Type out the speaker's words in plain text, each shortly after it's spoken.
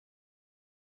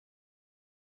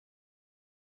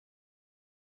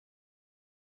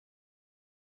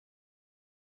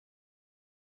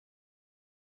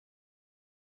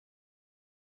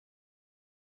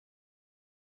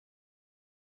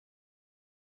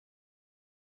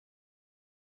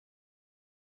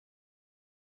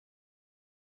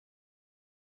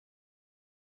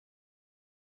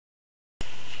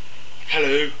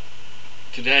Hello,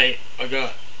 today I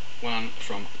got one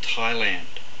from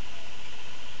Thailand.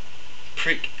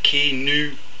 Prik Kee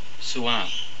Noo Suan.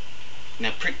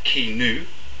 Now Prik Kee Noo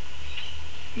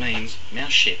means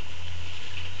mouse shit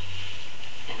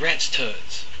or rat's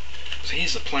turds. So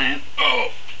here's the plant.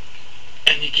 Oh,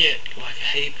 and you get like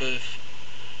a heap of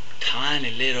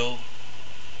tiny little,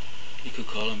 you could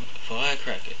call them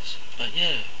firecrackers, but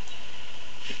yeah,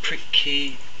 the Prik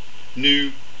Kee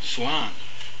Noo Suan.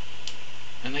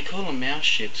 And they call them mouse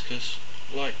shits because,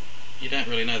 like, you don't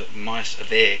really know that mice are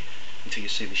there until you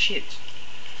see the shits.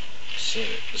 So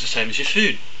it's the same as your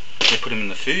food. They put them in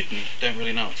the food and you don't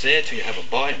really know it's there till you have a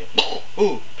bite and you,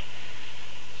 ooh.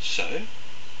 So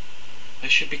they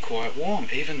should be quite warm,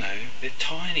 even though they're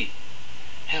tiny.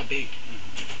 How big?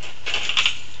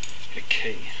 Get a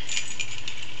key.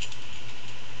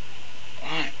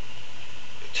 Right,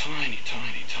 tiny,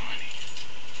 tiny, tiny.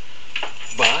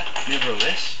 But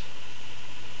nevertheless,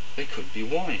 they could be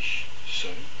warmish. So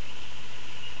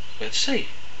let's see.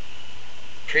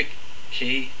 Prik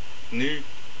Kee Noo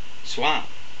Suan.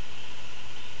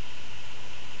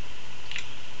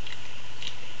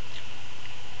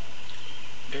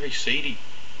 Very seedy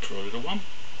for a little one.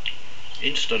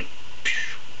 Instant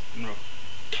in the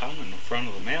tongue in the front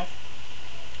of the mouth.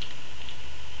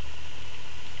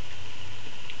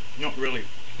 Not really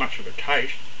much of a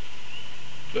taste,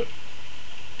 but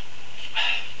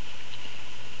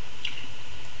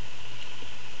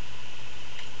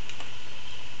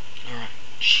alright,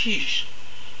 jeez,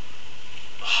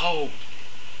 the whole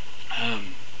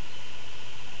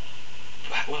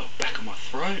back of my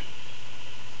throat,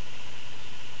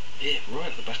 yeah, right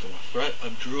at the back of my throat,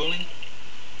 I'm drooling,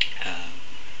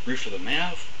 roof of the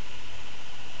mouth,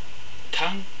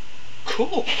 tongue,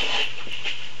 cool.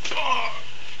 Oh.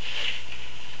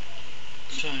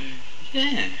 So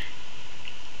yeah,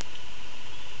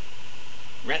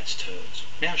 rat's turds,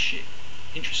 mouse shit,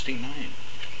 interesting name.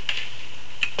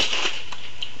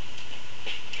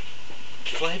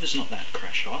 Flavour's not that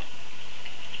crash hot,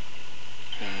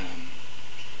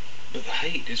 but the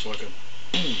heat is like a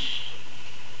boom.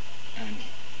 And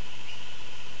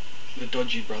the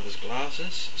Dodgy Brothers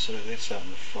glasses, so they're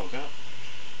starting to fog up,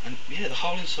 and yeah, the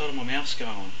whole inside of my mouth's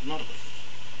going. Not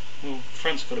well,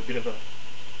 front's got a bit of a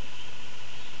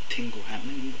tingle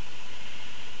happening,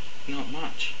 but not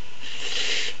much.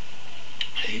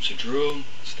 Heaps of drool,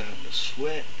 starting to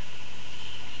sweat.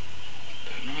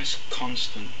 A nice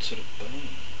constant sort of burn.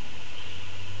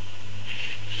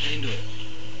 Into it.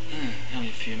 Only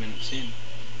a few minutes in.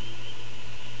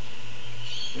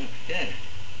 But yeah,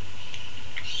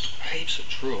 heaps of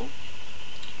drool,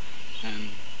 and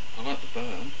I like the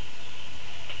burn.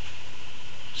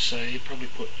 So you probably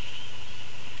put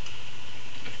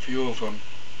a few of them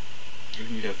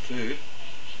in your food.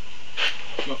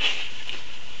 Well,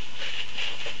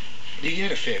 you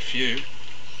get a fair few.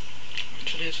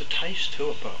 Actually, there's a taste to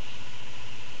it, but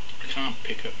I can't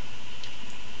pick it.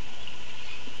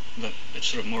 But it's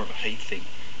sort of more of a heat thing.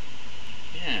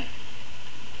 Yeah.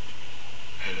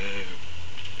 Hello.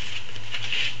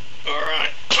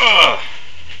 Alright. Oh.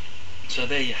 So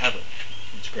there you have it.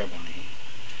 Let's grab one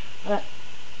here.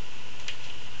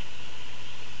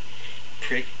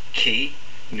 Prik Kee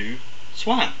Noo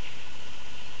Suan.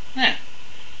 Yeah.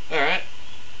 Alright.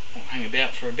 I'll hang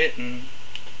about for a bit and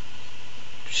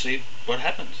see what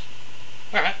happens.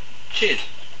 Alright, cheers.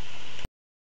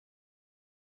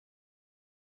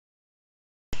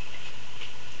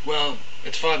 Well,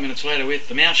 it's 5 minutes later with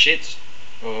the mouse shits,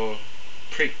 or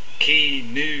Prik Kee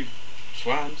Noo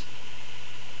Suans.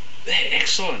 They're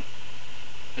excellent.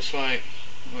 It's like,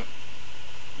 what,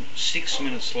 6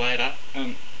 minutes later,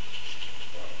 and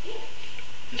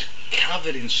it's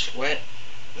covered in sweat,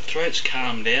 the throat's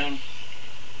calmed down,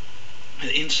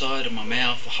 the inside of my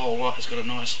mouth, the whole lot has got a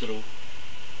nice little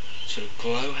sort of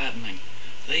glow happening.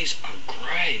 These are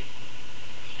great,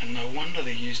 and no wonder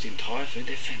they're used in Thai food.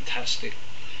 They're fantastic.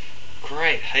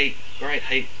 Great heat,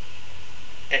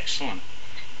 excellent.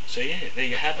 So yeah, there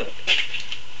you have it.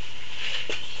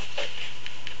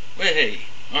 Hey,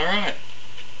 alright.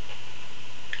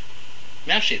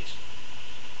 Mouse shits.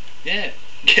 Yeah,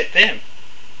 get them.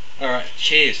 Alright,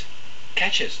 cheers.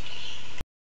 Catches.